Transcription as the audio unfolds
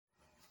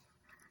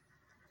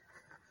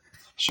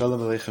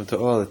Shalom Aleichem to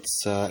all.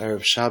 It's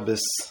Erev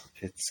Shabbos.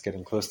 It's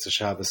getting close to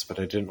Shabbos, but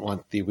I didn't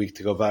want the week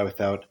to go by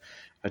without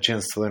a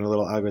chance to learn a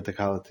little Agra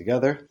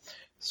together.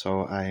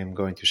 So I am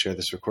going to share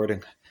this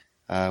recording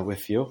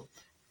with you.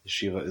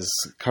 Yeshiva is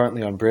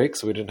currently on break,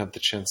 so we didn't have the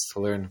chance to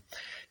learn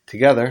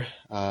together,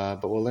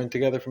 but we'll learn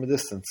together from a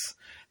distance.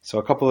 So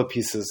a couple of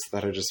pieces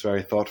that are just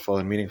very thoughtful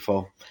and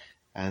meaningful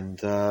and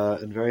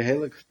very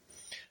heilig.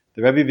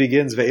 The Rebbe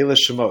begins Ve'ela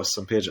Shemos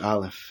on page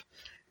Aleph.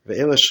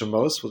 Ve'ela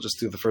Shemos, we'll just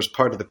do the first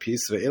part of the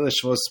piece. Ve'ela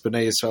Shemos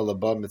b'nei Yisrael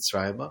haba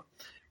Mitzrayim.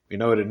 We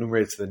know it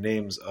enumerates the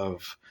names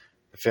of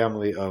the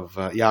family of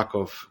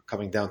Yaakov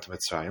coming down to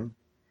Mitzrayim.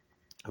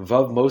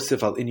 Vav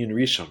Mosif al Inyan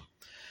Rishon.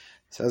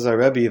 Says our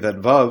Rebbe that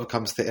Vav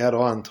comes to add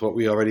on to what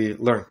we already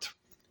learned.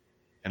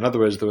 In other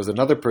words, there was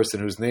another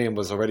person whose name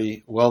was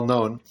already well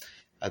known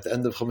at the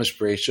end of Chumash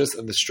Bereshis,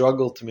 and the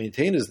struggle to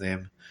maintain his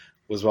name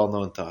was well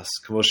known to us.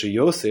 K'moshe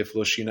Yosef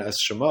lo shina es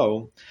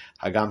shemo,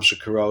 hagam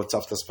shekaro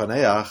tzafnas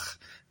paneach.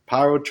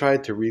 Paro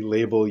tried to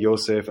relabel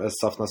Yosef as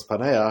Tzafnas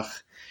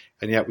Paneach,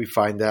 and yet we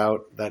find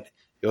out that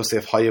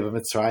Yosef Hayav in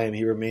Mitzrayim,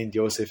 he remained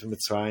Yosef in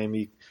Mitzrayim,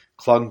 he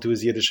clung to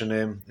his Yiddish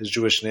name, his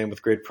Jewish name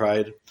with great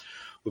pride.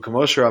 And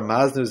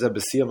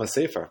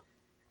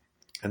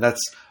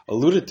that's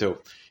alluded to,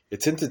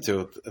 it's hinted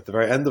to, at the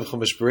very end of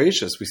Chumash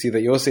Bereshis, we see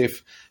that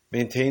Yosef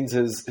maintains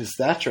his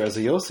stature as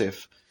a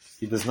Yosef.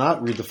 He does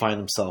not redefine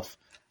himself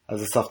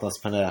as a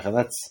Tzafnas Paneach, and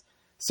that's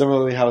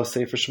similarly how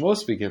Sefer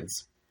Shemos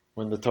begins.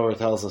 When the Torah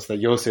tells us that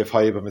Yosef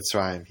Hayib in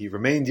Mitzrayim, he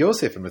remained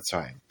Yosef in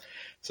Mitzrayim.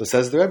 So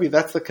says the Rebbe,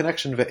 that's the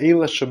connection,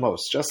 Ve'ela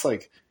Shemos. Just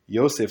like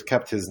Yosef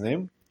kept his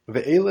name,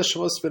 Ve'ela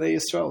Shemos b'nei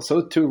Yisrael.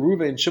 So too,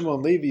 Reuven,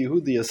 Shimon, Levi,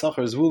 Yehudi,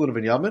 Yisachar, Zvulun, and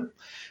Binyamin,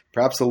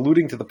 perhaps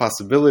alluding to the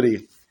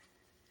possibility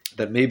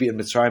that maybe in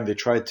Mitzrayim they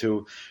tried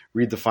to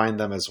redefine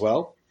them as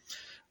well.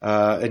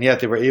 And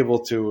yet they were able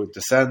to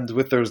descend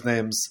with those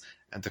names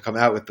and to come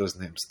out with those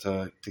names,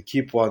 to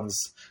keep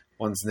one's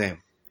name.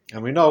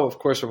 And we know, of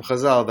course, from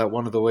Chazal that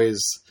one of the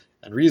ways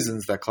and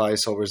reasons that Klal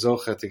Yisrael were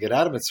zocha to get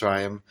out of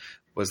Mitzrayim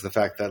was the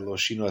fact that lo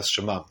shinu es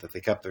shemam, that they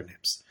kept their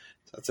names.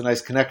 So that's a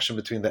nice connection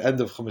between the end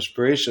of Chumash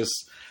Bereshis,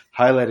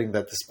 highlighting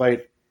that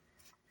despite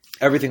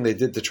everything they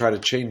did to try to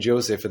change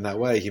Yosef in that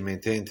way, he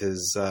maintained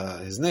his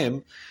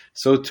name.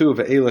 So too,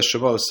 Ve'ela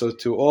Shemos, so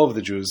too all of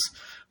the Jews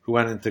who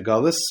went into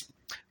Galus,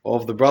 all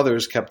of the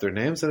brothers kept their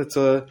names, and it's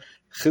a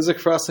chizuk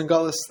for us in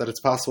Galus that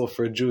it's possible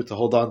for a Jew to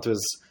hold on to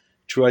his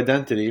true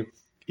identity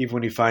even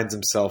when he finds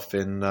himself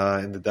in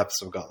the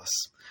depths of Galus.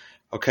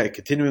 Okay,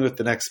 continuing with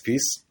the next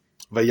piece.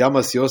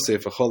 Vayamas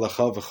Yosef v'chol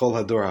achav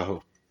v'chol hador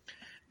hahu.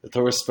 The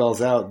Torah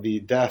spells out the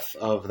death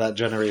of that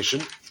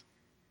generation,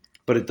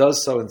 but it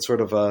does so in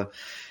sort of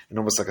in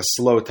almost like a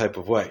slow type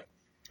of way.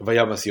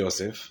 Vayamas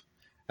Yosef,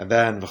 and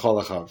then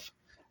v'chol achav,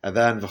 and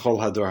then v'chol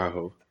hador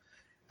hahu.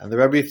 And the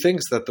Rebbe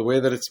thinks that the way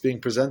that it's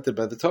being presented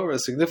by the Torah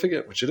is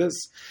significant, which it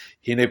is.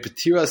 Hine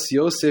petiras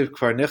Yosef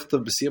kvar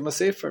nechtav b'siyam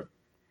hasefer.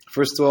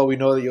 First of all, we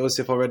know that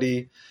Yosef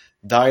already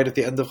died at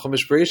the end of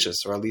Chumash Bereshis,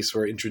 or at least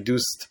we're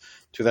introduced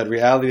to that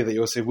reality that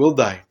Yosef will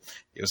die.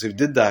 Yosef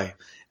did die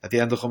at the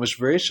end of Chumash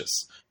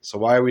Bereshis. So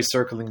why are we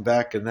circling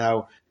back and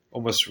now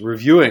almost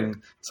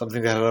reviewing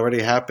something that had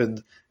already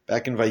happened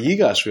back in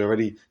Vayigash? We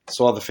already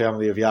saw the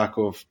family of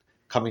Yaakov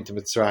coming to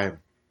Mitzrayim.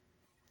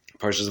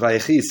 Parshas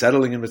Vayechi,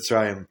 settling in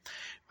Mitzrayim.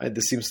 Right?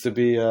 This seems to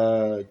be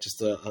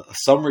just a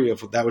summary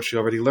of that which we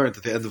already learned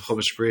at the end of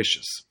Chumash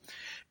Bereshis.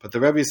 But the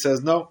Rebbe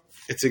says, no,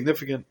 it's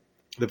significant.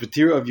 The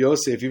Petira of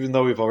Yosef, even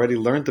though we've already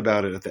learned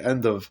about it at the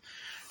end of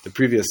the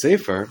previous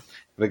Sefer,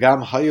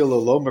 V'gam Hayol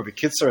Olomer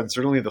B'kitzar, and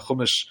certainly the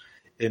Chumash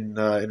in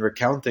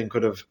recounting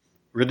could have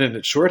written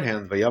it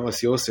shorthand,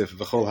 Vayamas Yosef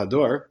V'chol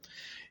Hador,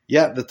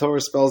 yet the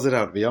Torah spells it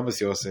out, Vayamas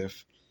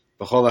Yosef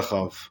V'chol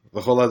Achav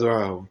V'chol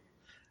Hador Ahu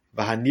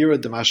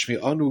V'hanira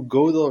D'mashmi Anu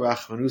Godel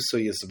Rachmanuso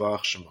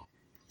Yisbarach Shemo.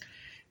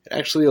 It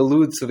actually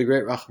alludes to the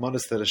great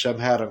Rachmanus that Hashem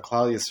had on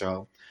Klal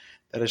Yisrael,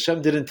 that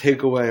Hashem didn't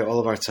take away all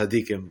of our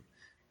tzaddikim.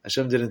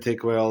 Hashem didn't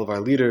take away all of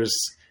our leaders.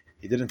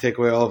 He didn't take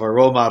away all of our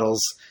role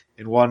models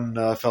in one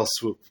fell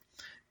swoop.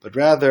 But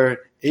rather,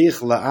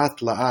 Eich la'at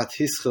la'at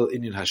hischil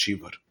inyan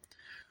hashibur.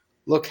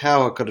 Look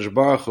how HaKadosh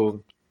Baruch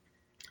Hu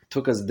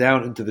took us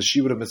down into the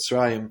Shibur of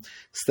Mitzrayim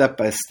step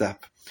by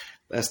step.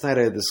 Last night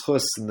I had this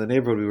chus in the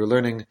neighborhood. We were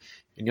learning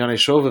in Yonei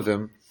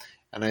Shovavim,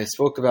 and I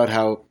spoke about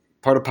how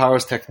part of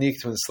Paro's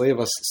technique to enslave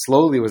us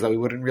slowly was that we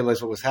wouldn't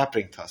realize what was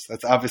happening to us.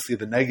 That's obviously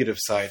the negative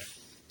side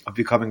of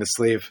becoming a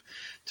slave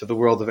to the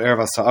world of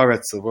Erev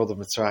Ha'aretz, the world of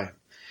Mitzrayim.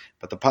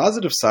 But the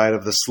positive side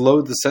of the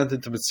slow descent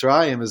into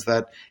Mitzrayim is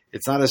that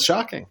it's not as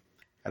shocking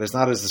and it's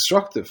not as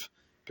destructive,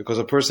 because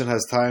a person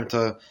has time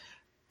to,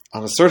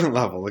 on a certain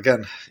level,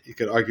 again, you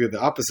could argue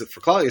the opposite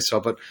for Klal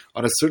Yisrael, but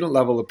on a certain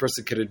level, a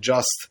person could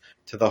adjust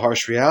to the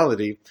harsh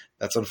reality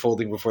that's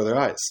unfolding before their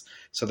eyes.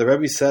 So the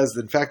Rebbe says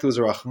that in fact it was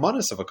a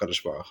Rachmanis of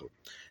HaKadosh Baruch Hu,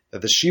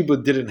 that the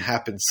Shibud didn't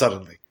happen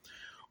suddenly.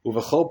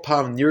 Uvachol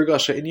pam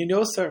nirgasha inyan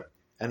yoser.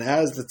 And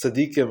as the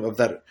tzaddikim of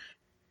that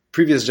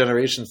previous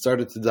generation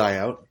started to die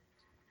out,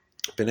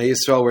 Bnei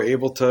Yisrael were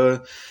able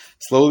to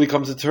slowly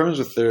come to terms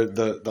with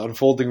the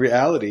unfolding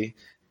reality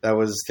that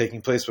was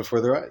taking place before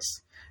their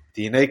eyes.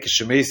 Dinei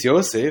Shemes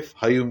Yosef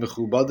Hayu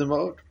Mechubadim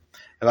Maod.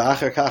 When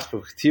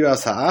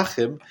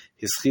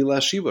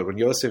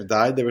Yosef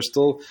died, they were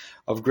still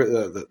of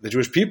the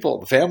Jewish people,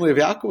 the family of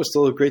Yaakov was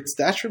still of great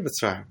stature in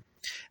Mitzrayim.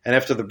 And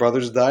after the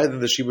brothers died,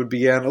 then the shibud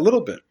began a little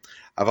bit.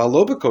 Aval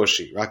lo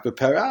b'koshi, rak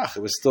b'perach.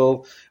 It was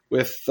still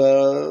with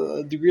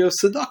a degree of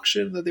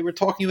seduction that they were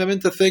talking them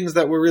into things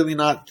that were really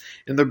not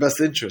in their best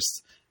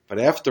interest. But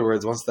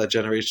afterwards, once that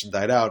generation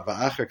died out,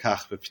 va'acher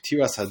kach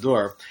b'ptiras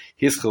hador,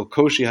 hischil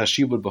koshi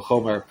hashibud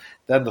b'chomer,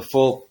 then the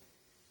full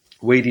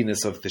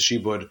weightiness of the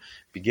shibud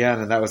began,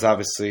 and that was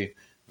obviously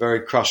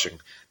very crushing.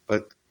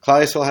 But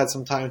Klal Yisrael had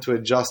some time to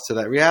adjust to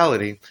that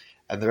reality,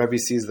 and the Rebbe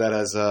sees that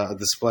as a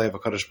display of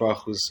HaKadosh Baruch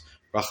Hu's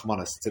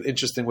Rachmanis. It's an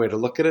interesting way to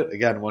look at it.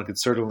 Again, one could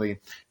certainly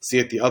see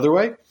it the other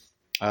way,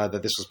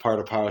 that this was part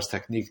of Paro's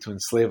technique to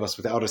enslave us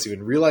without us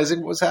even realizing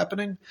what was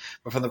happening.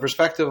 But from the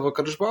perspective of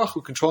HaKadosh Baruch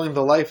Hu controlling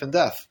the life and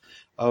death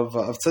of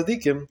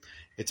tzaddikim,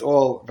 it's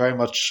all very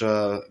much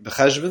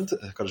b'cheshbon.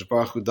 HaKadosh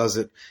Baruch Hu does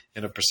it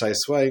in a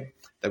precise way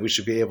that we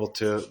should be able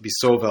to be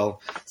sovel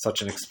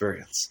such an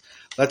experience.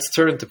 Let's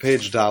turn to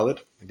page Dalet.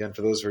 Again,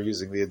 for those who are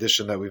using the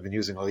edition that we've been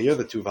using all year,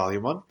 the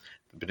 2-volume one,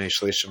 the B'nai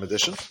Shleishim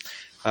edition.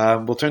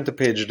 We'll turn to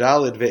page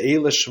Dalet.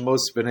 Ve'ele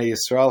Shemos B'nai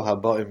Yisrael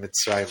Haba'im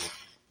Mitzrayim.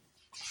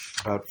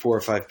 About 4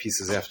 or 5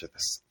 pieces after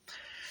this.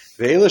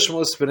 Ve'ele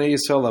Shemos B'nai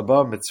Yisrael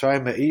Haba'im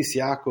Mitzrayim Me'is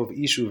Yaakov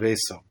Ishu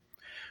Veso.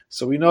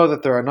 So we know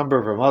that there are a number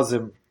of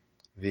Ramazim.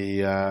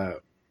 The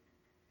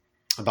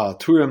Baal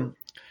Turim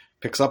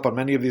picks up on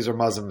many of these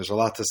Ramazim. There's a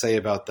lot to say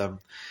about them.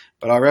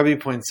 But our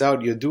Rebbe points out,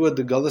 Yadua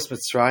de Galus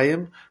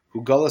Mitzrayim,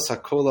 hu Galus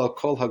HaKol al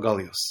Kol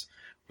HaGalios.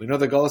 We know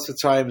that Galus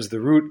Mitzrayim is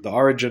the root, the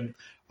origin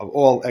of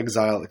all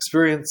exile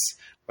experience,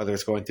 whether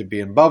it's going to be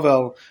in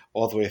Bavel,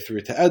 all the way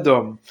through to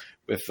Edom,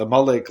 with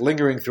Amalek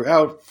lingering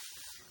throughout,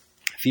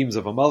 themes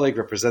of Amalek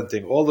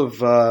representing all of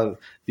the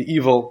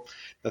evil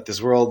that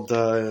this world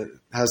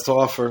has to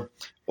offer.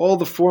 All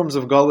the forms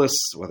of Galus,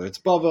 whether it's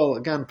Bavel,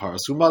 again,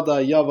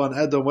 Parasumada, Yavan,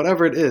 Edom,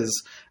 whatever it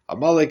is,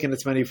 Amalek in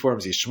its many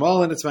forms,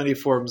 Yishmael in its many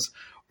forms,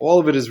 all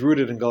of it is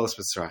rooted in Galus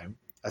Mitzrayim.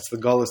 That's the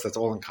Galus that's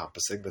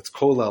all-encompassing. That's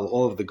Kolel,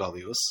 all of the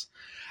Galios.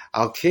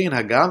 Al-Kein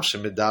Hagam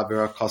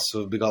Shemidaber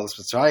HaKasuv B'Galus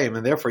Mitzrayim,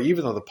 and therefore,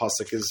 even though the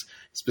pasuk is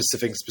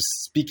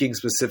speaking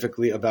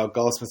specifically about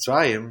Galus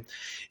Mitzrayim,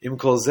 Im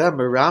Kol Zeh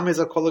Merames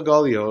HaKol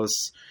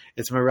HaGalios,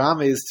 it's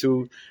Merames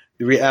to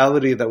the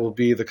reality that will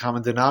be the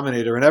common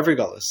denominator in every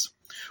Galus.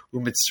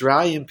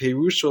 U'Mitzrayim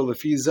Perusho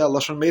Lefi Zeh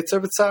Lashon Meitzer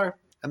B'Tzar.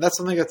 And that's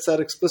something that's said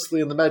explicitly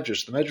in the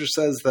Medrash. The Medrash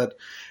says that,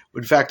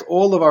 in fact,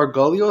 all of our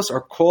Galios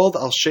are called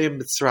Al Shem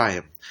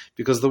Mitzrayim,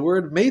 because the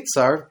word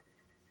Meitzar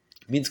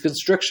means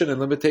constriction and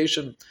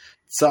limitation.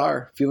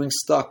 Tsar, feeling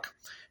stuck,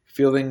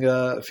 feeling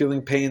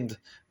pained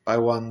by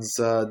one's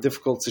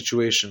difficult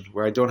situation,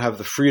 where I don't have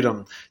the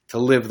freedom to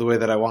live the way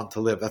that I want to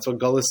live. That's what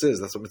Galus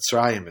is. That's what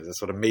Mitzrayim is.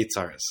 That's what a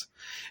Meitzar is.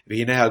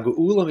 And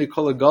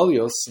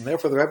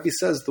therefore the Rebbe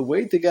says the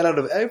way to get out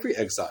of every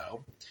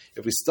exile,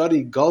 if we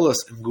study Galus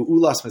and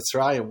Geulas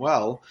Mitzrayim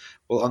well,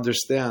 we'll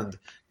understand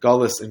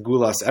Galus and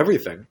Geulas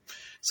everything.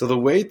 So the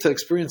way to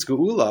experience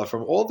Geula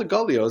from all the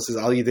Galios is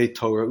Al Yidei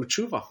Torah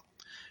U'Tshuva.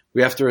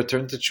 We have to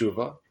return to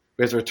Tshuva.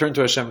 We have to return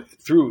to Hashem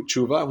through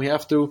Tshuva, and we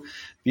have to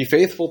be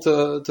faithful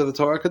to the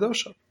Torah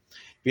Kadosha.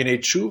 V'nei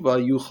Tshuva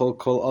Yuchol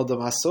Kol Adam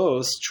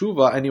Asos.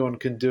 Tshuva anyone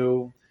can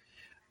do.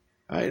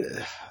 Right?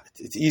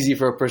 It's easy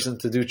for a person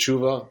to do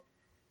Tshuva.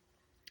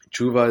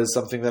 Tshuva is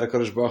something that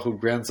HaKadosh Baruch Hu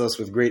grants us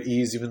with great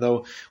ease, even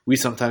though we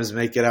sometimes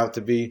make it out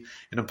to be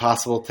an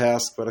impossible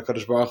task. But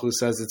HaKadosh Baruch Hu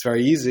says it's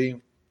very easy.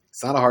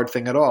 It's not a hard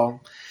thing at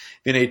all.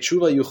 V'nei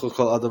Tshuva Yuchol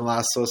Kol Adam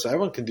Asos. So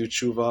everyone can do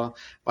Tshuva.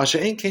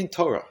 Masha'en Kein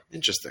Torah.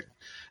 Interesting.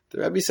 The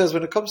Rebbe says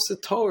when it comes to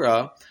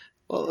Torah,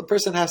 well, a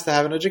person has to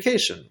have an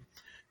education.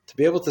 To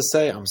be able to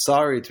say, I'm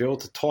sorry, to be able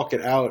to talk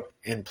it out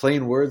in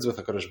plain words with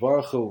HaKadosh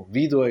Baruch Hu,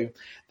 Vidoy,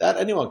 that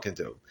anyone can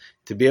do.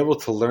 To be able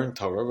to learn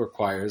Torah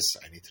requires,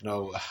 I need to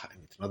know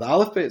the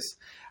Aleph Beis.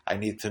 I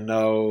need to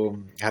know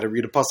how to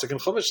read a pasuk in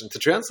Chumash and to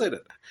translate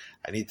it.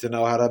 I need to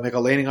know how to make a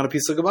laning on a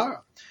piece of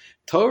Gemara.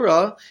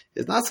 Torah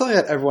is not something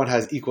that everyone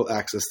has equal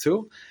access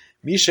to.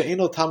 Misha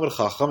eno tamid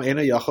chacham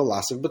eno yachol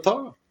lasik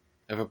b'Torah.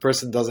 If a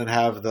person doesn't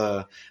have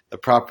the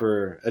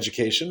proper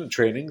education and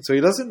training, so he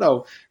doesn't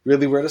know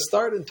really where to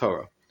start in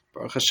Torah.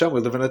 Baruch Hashem,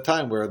 we live in a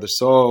time where there's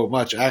so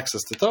much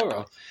access to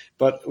Torah,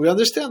 but we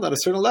understand that at a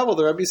certain level,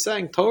 the Rebbe is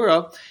saying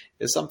Torah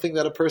is something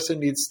that a person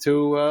needs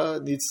to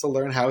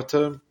learn how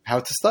to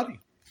study,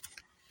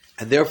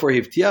 and therefore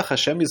Hivtiach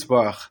Hashem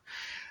Yisbarach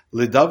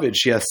LeDavid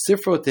Sheyas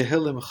Sifro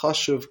Tehillim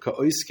Chashuv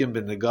Ka'oiskim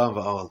B'Negam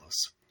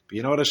V'Awalos. But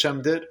you know what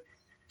Hashem did?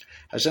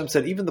 Hashem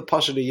said even the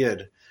Pasha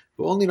Yid,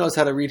 who only knows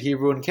how to read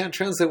Hebrew and can't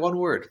translate one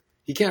word,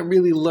 he can't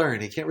really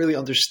learn, he can't really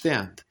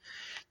understand.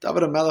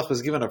 David HaMelech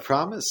was given a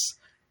promise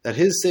that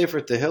his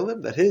Sefer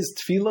Tehillim, that his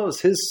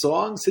tefillos, his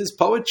songs, his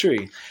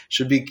poetry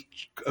should be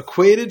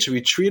equated, should be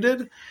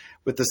treated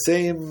with the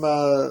same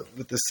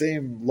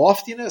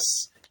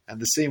loftiness and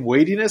the same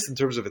weightiness in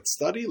terms of its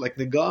study, like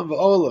Negam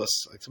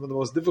v'Olos, like some of the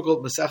most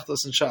difficult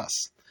Masechtos and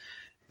Shas.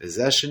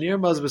 V'zeh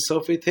shenirmaz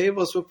b'sofei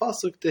tevos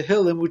v'pasuk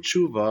Tehillim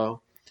u'tshuva.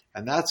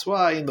 And that's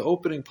why in the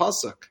opening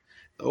pasuk,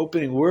 the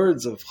opening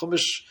words of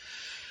Chumash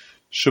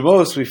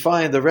Shemos, we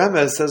find the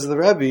Remez, says the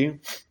Rebbe,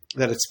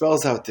 that it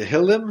spells out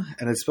Tehillim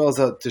and it spells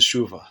out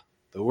Teshuvah.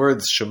 The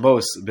words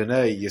Shemos,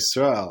 B'nai,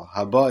 Yisrael,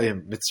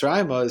 Habaim,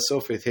 Mitzrayim is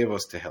Sofei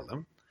Tevos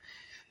Tehillim.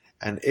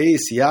 And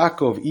Eis,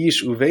 Yaakov,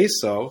 Ish,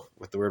 Uveso,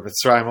 with the word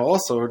Mitzrayim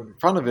also in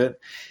front of it,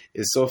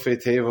 is Sofei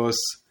Tevos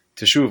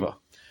Teshuvah.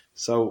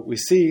 So we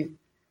see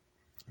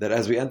that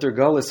as we enter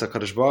Galus,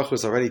 HaKadosh Baruch Hu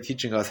is already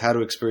teaching us how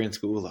to experience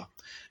Geula.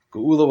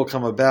 Geula will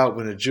come about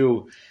when a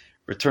Jew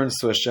returns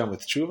to Hashem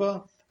with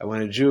Tshuva, and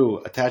when a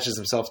Jew attaches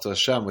himself to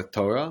Hashem with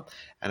Torah,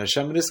 and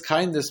Hashem in His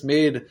kindness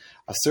made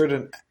a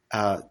certain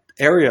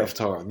area of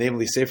Torah,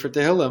 namely Sefer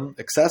Tehillim,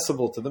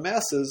 accessible to the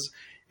masses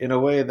in a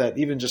way that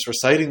even just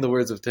reciting the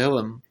words of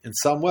Tehillim in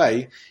some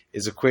way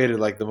is equated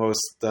like the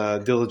most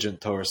diligent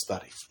Torah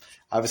study.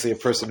 Obviously, a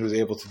person who's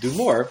able to do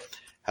more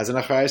has an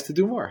achrayus to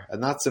do more, and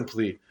not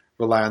simply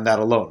rely on that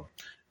alone.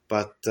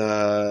 But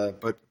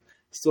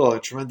still,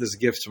 a tremendous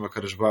gift from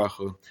HaKadosh Baruch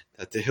Hu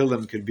that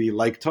Tehillim could be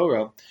like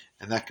Torah,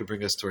 and that could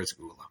bring us towards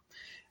Geula.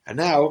 And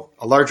now,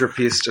 a larger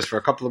piece, just for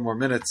a couple of more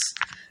minutes,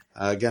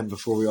 again,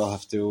 before we all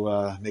have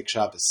to make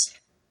Shabbos.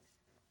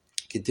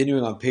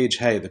 Continuing on page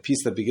Hey, the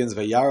piece that begins,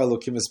 Vayar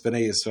Elokim es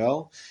b'nei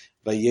Yisrael,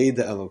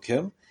 Vayeda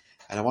Elokim.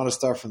 And I want to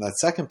start from that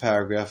second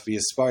paragraph,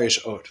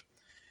 V'yisparish Od,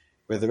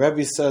 where the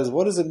Rebbe says,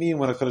 what does it mean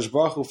when HaKadosh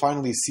Baruch Hu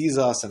finally sees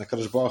us, and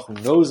HaKadosh Baruch Hu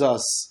knows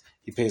us,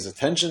 He pays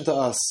attention to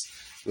us,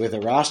 where the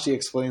Rashi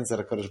explains that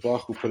HaKadosh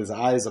Baruch Hu put His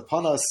eyes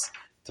upon us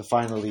to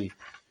finally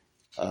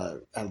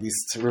at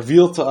least to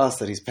reveal to us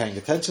that He's paying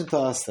attention to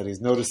us, that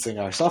He's noticing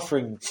our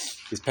suffering,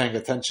 He's paying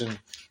attention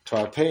to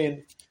our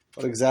pain.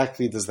 What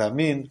exactly does that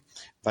mean?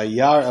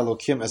 Vayar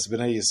Elokim es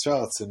b'nei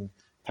Yisrael, it's in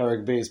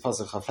Perek Beis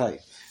Pasuk Chafei.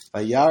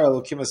 Vayar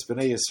Elokim es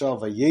b'nei Yisrael,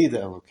 vayeda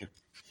Elokim.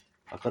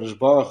 HaKadosh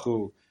Baruch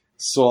Hu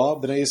saw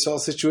b'nei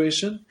Yisrael's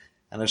situation,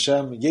 and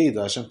Hashem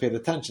paid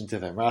attention to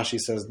them. Rashi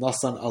says,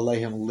 Nasan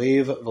aleihim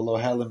leiv v'lo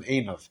helim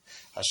einav.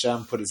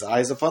 Hashem put His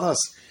eyes upon us,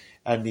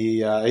 and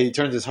He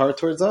turned His heart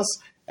towards us,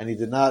 and He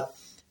did not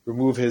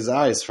remove His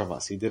eyes from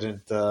us. He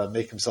didn't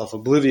make Himself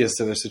oblivious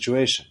to their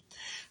situation.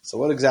 So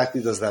what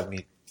exactly does that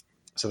mean?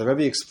 So the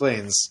Rebbe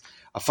explains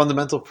a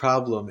fundamental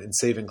problem in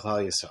saving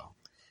Klal Yisrael,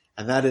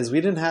 and that is we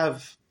didn't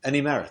have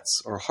any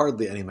merits, or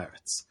hardly any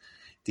merits.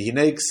 The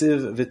Navi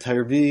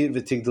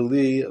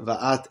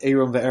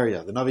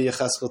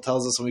Yecheskel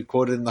tells us, when we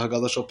quoted in the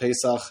Haggadah Shel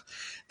Pesach,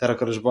 that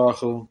HaKadosh Baruch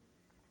Hu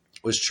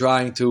was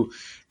trying to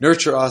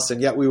nurture us,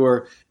 and yet we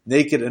were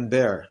naked and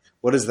bare.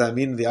 What does that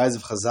mean in the eyes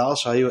of Chazal?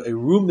 Shayu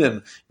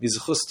erumim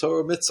mizuchus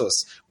Torah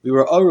mitzvos. We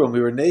were arum,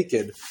 we were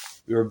naked,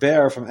 we were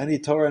bare from any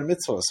Torah and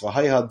mitzvos.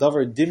 V'hayha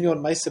davar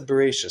dimyon ma'aseh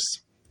bereishis.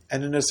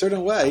 And in a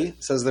certain way,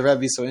 says the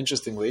Rebbe so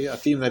interestingly, a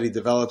theme that he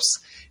develops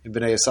in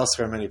Bnei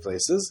Yissaschar in many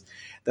places,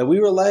 that we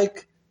were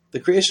like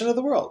the creation of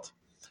the world.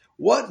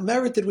 What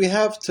merit did we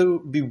have to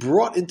be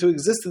brought into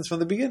existence from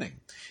the beginning?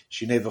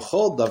 We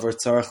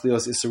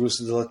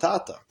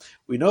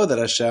know that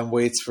Hashem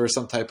waits for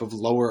some type of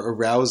lower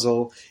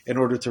arousal in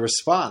order to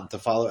respond, to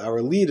follow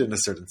our lead in a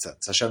certain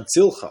sense. Hashem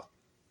tzilcha.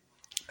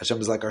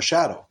 Hashem is like our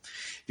shadow.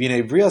 At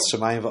the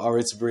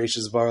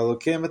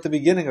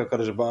beginning,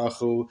 HaKadosh Baruch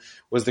Hu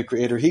was the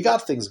creator. He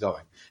got things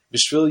going.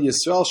 B'shvil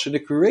Yisrael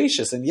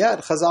shenikuracious, and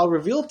yet Chazal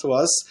revealed to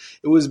us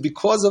it was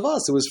because of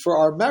us. It was for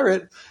our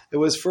merit. It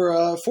was for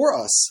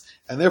us,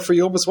 and therefore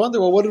you almost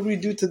wonder, well, what did we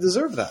do to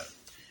deserve that?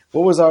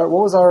 What was our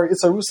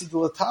Itzarusa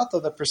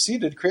Dilatata that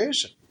preceded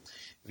creation?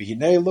 We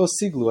didn't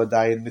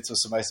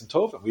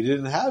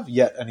have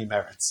yet any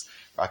merits.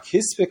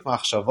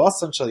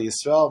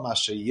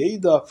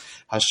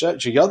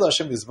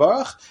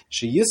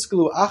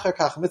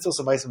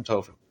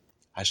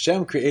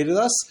 Hashem created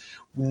us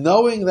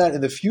knowing that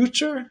in the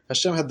future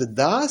Hashem had the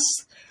das,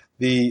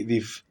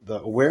 the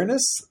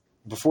awareness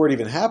before it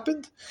even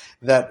happened,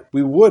 that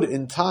we would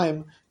in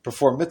time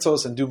perform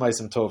mitzvos and do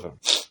ma'asim tovim.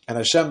 And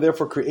Hashem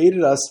therefore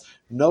created us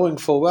knowing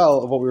full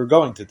well of what we were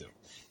going to do.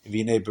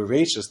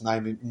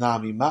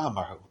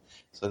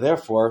 So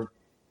therefore,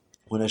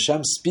 when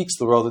Hashem speaks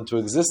the world into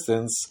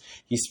existence,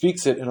 He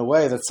speaks it in a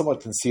way that's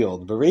somewhat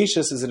concealed.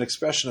 Bereshis is an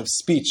expression of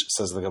speech,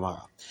 says the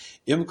Gemara.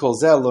 Im kol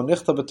zeh lo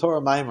nichta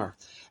b'Torah maimer.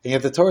 And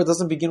yet the Torah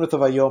doesn't begin with a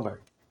vayomer,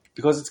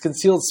 because it's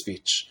concealed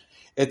speech.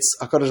 It's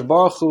HaKadosh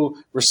Baruch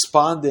Hu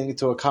responding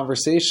to a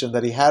conversation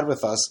that He had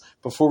with us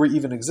before we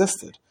even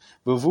existed.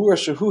 It's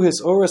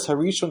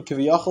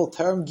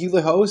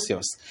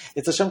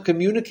Hashem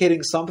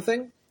communicating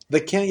something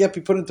that can't yet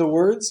be put into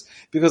words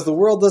because the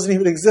world doesn't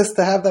even exist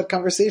to have that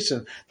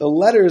conversation. The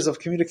letters of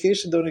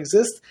communication don't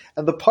exist,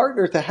 and the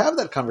partner to have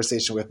that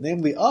conversation with,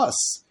 namely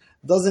us,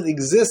 doesn't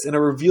exist in a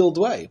revealed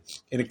way.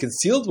 In a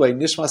concealed way,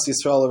 Nishmas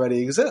Yisrael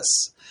already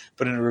exists,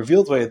 but in a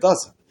revealed way, it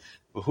doesn't.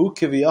 And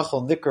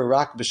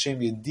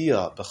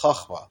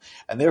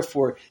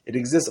therefore, it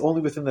exists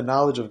only within the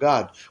knowledge of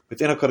God,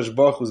 within HaKadosh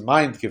Baruch Hu's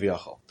mind,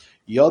 kiviyachol.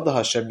 Yoda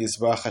Hashem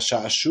Yisbarach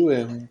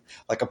Hasha'ashuim,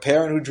 like a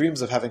parent who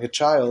dreams of having a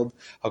child.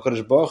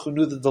 HaKadosh Baruch Hu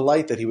knew the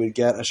delight that he would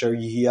get. Asher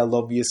Yihiyah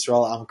Lo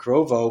Yisrael Am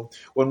Krovo.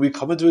 When we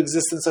come into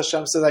existence,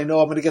 Hashem says, I know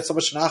I'm going to get so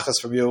much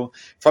nachas from you,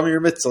 from your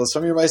mitzvahs,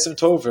 from your ma'asim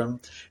tovim,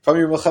 from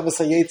your milchemes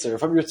hayetzer,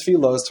 from your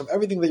tefillos, from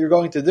everything that you're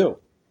going to do.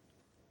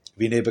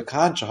 But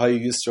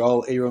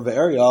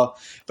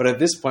at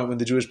this point, when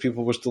the Jewish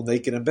people were still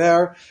naked and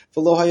bare,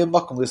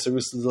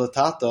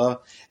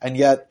 and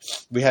yet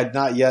we had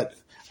not yet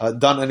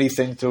done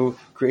anything to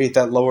create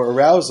that lower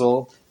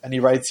arousal. And he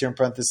writes here in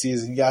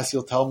parentheses, and yes,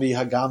 you'll tell me,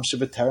 Hagam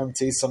Shebeterem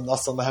Teisam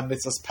Nasan Lahem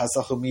Mitzvahs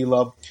Pesach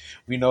Umila.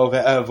 We know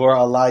Ve'evor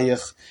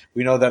Alayich.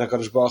 We know that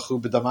HaKadosh Baruch Hu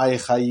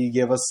B'damayich Hayi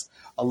gave us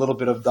a little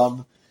bit of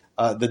dam,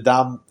 the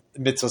dam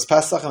Mitzvahs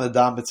Pesach and the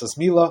dam Mitzvahs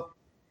Mila.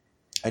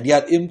 And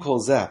yet, Im Kol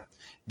Zeh,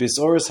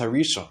 Bisoris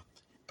Harishon,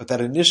 but that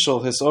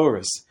initial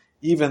Hisoris,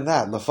 even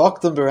that,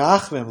 Lafaktam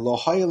Berachmim, Lo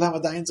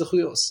Hayilhem Adayin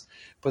Zechuyos.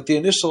 But the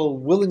initial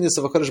willingness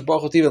of HaKadosh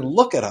Baruch Hu to even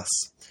look at us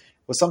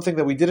was something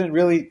that we didn't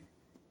really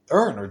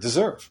earn or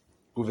deserve.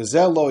 And if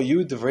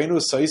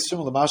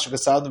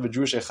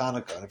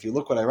you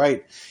look what I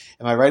write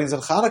in my writings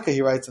on Chanukah,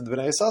 he writes in the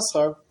B'nai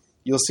Yissaschar,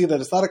 you'll see that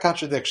it's not a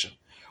contradiction.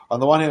 On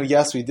the one hand,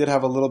 yes, we did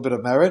have a little bit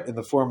of merit in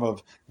the form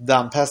of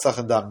Dam Pesach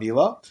and Dam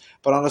Mila,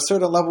 but on a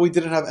certain level, we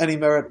didn't have any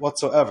merit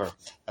whatsoever.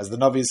 As the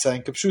Navi is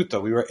saying, Kapshuta,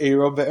 we were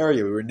Eirom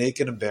Be'eria, we were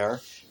naked and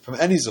bare from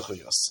any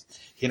Zuchuyos.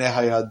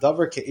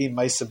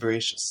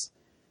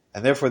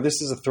 And therefore,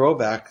 this is a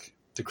throwback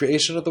to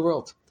creation of the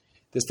world.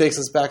 This takes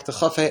us back to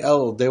Chafei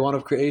Elul, day one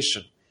of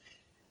creation.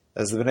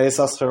 As the B'nai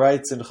Yissaschar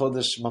writes in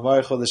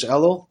Mamar Chodesh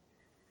Elul,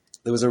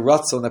 there was a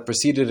ratzon that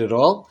preceded it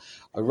all,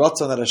 a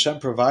ratzon that Hashem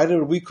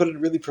provided. We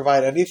couldn't really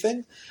provide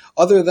anything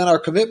other than our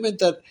commitment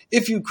that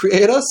if you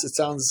create us, it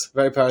sounds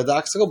very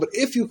paradoxical, but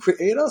if you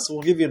create us,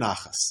 we'll give you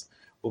nachas.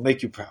 We'll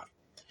make you proud.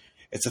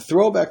 It's a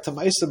throwback to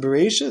Ma'aseh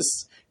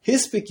Bereishis.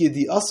 Hispik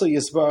Yidi Aso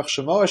Yisbarach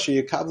Shemoah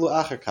Sheyikablu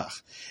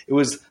Achakach. It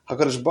was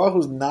HaKadosh Baruch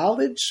Hu's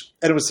knowledge,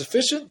 and it was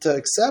sufficient to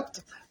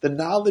accept the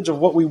knowledge of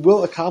what we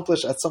will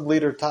accomplish at some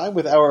later time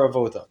with our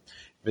avodah.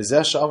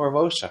 V'zeh she'amar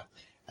Moshe.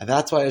 And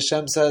that's why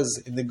Hashem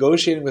says, in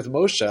negotiating with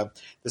Moshe,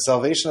 the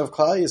salvation of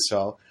Klal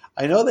Yisrael,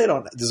 I know they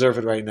don't deserve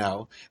it right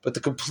now, but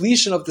the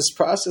completion of this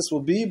process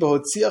will be, we'll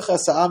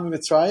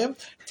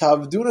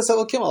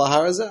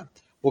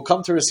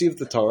come to receive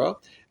the Torah,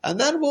 and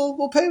then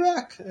we'll pay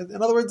back.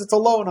 In other words, it's a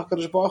loan.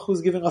 HaKadosh Baruch Hu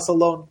is giving us a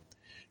loan.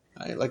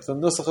 Right? Like the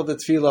Nusach of the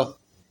Tefillah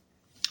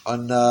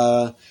on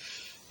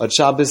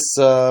Shabbos,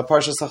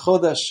 Parshas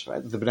HaChodesh.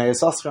 Right? The B'nai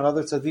Yissaschar and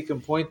other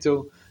tzaddikim point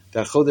to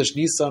that Chodesh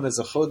Nisan is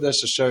a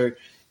Chodesh Asher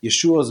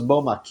Yeshua's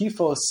Bo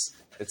Makifos.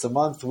 It's a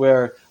month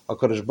where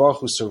HaKadosh Baruch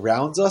Hu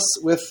surrounds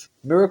us with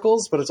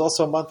miracles, but it's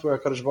also a month where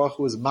HaKadosh Baruch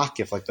Hu is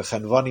Makif, like the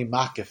Chenvani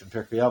Makif in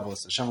Pirkei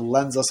Avos. Hashem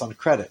lends us on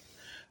credit.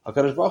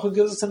 HaKadosh Baruch Hu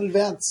gives us in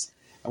advance,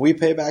 and we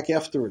pay back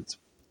afterwards.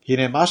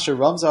 Hinei Masher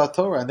Ramza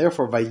HaTorah, and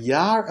therefore,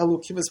 Vayar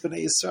Elokim es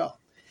B'nai Yisrael.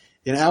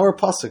 In our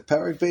pasuk,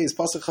 Perek Beis,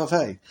 pasuk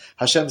Chavei,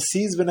 Hashem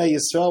sees B'nai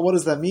Yisrael. What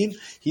does that mean?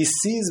 He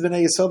sees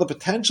B'nai Yisrael, the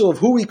potential of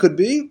who we could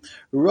be.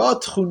 Ra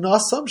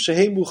Tchunasam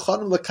Shehei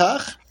Muchanim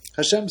Lekach.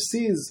 Hashem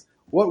sees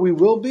what we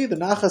will be, the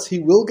nachas He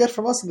will get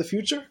from us in the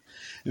future.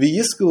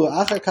 V'yisku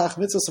achakach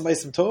mitzvos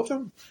u'maisim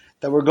tovim,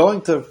 that we're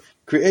going to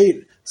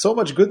create so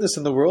much goodness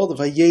in the world of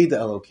Hayeda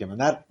Elokim,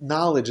 and that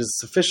knowledge is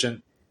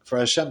sufficient for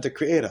Hashem to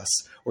create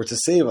us or to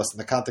save us in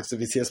the context of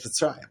Yitzias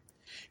Mitzrayim.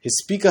 His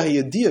spika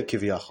hayediya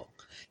kiviyachol.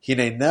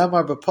 Hinei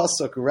namar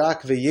b'pasuk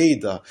rak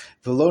v'yeda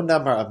v'lo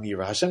namar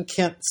amira. Hashem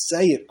can't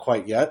say it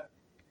quite yet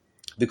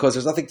because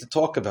there's nothing to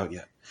talk about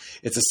yet.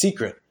 It's a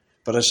secret,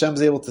 but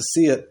Hashem's able to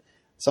see it,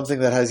 something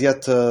that has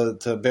yet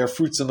to bear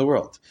fruits in the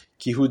world.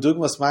 Kihu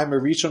dugmas maimer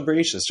rishon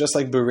bereishis. Just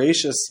like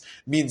bereishis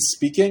means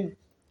speaking,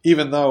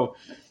 even though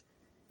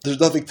there's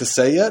nothing to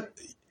say yet,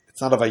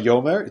 it's not a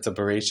vayomer, it's a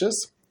bereishis.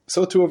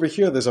 So too over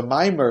here, there's a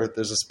maimer,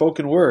 there's a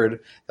spoken word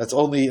that's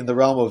only in the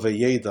realm of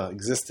vayeda,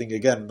 existing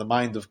again in the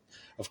mind of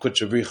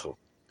Kutchabrichu.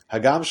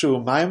 Hagam shu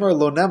maimer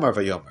lo nemar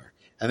vayomer.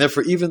 And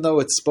therefore, even though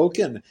it's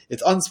spoken,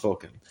 it's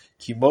unspoken.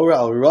 Ki mora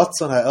al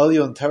ratzon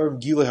ha'elyon terem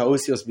gilu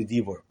ha'osios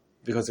b'dibur.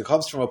 Because it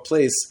comes from a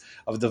place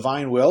of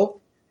divine will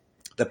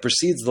that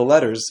precedes the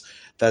letters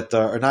that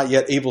are not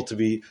yet able to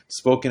be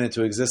spoken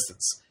into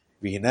existence.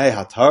 V'hinei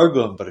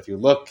hatargum, but if you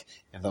look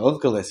in the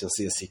Onkeles, you'll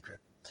see a secret.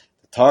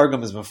 The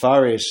Targum is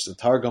mafarish, the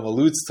Targum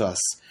alludes to us.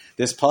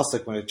 This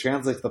pasuk, when it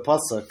translates the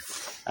pasuk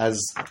as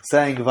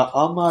saying,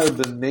 Va'amar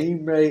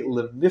b'meimrei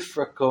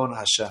lemifrakon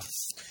Hashem.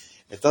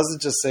 It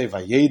doesn't just say,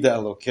 Vayeda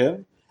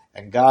Elokim,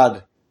 and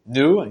God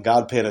knew, and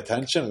God paid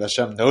attention, and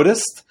Hashem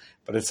noticed,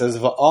 but it says,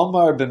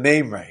 Va'amar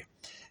b'meimrei,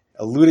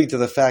 alluding to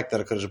the fact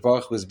that HaKadosh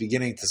Baruch Hu was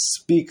beginning to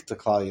speak to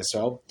Klal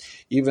Yisrael,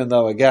 even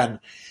though, again,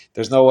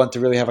 there's no one to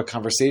really have a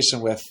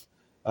conversation with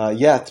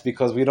yet,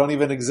 because we don't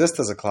even exist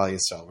as a Klal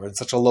Yisrael. We're in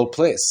such a low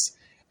place.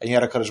 And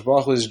yet HaKadosh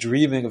Baruch Hu is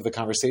dreaming of the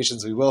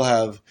conversations we will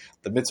have,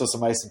 the mitzvos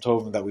and ma'asim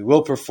tovim that we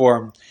will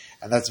perform,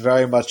 and that's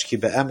very much ki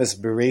be'emes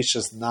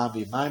bereishis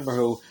nami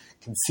maimaru,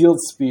 concealed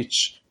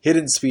speech,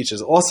 hidden speech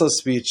is also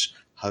speech,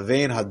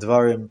 havein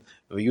hadvarim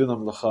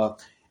v'yunam l'cha.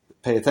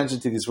 pay attention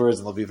to these words,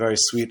 and they'll be very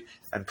sweet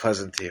and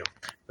pleasant to you.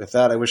 With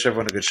that, I wish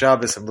everyone a good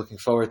Shabbos. I'm looking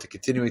forward to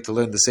continuing to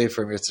learn the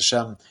Sefer Mirz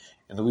Hashem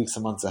in the weeks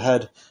and months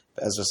ahead,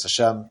 Be'ezras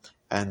Hashem.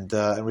 And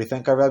we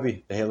thank our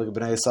Rebbe, the Heilige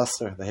B'nai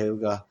Yissaster, the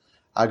Heilige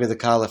Agra the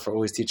Kala, for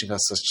always teaching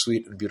us such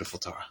sweet and beautiful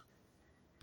Torah.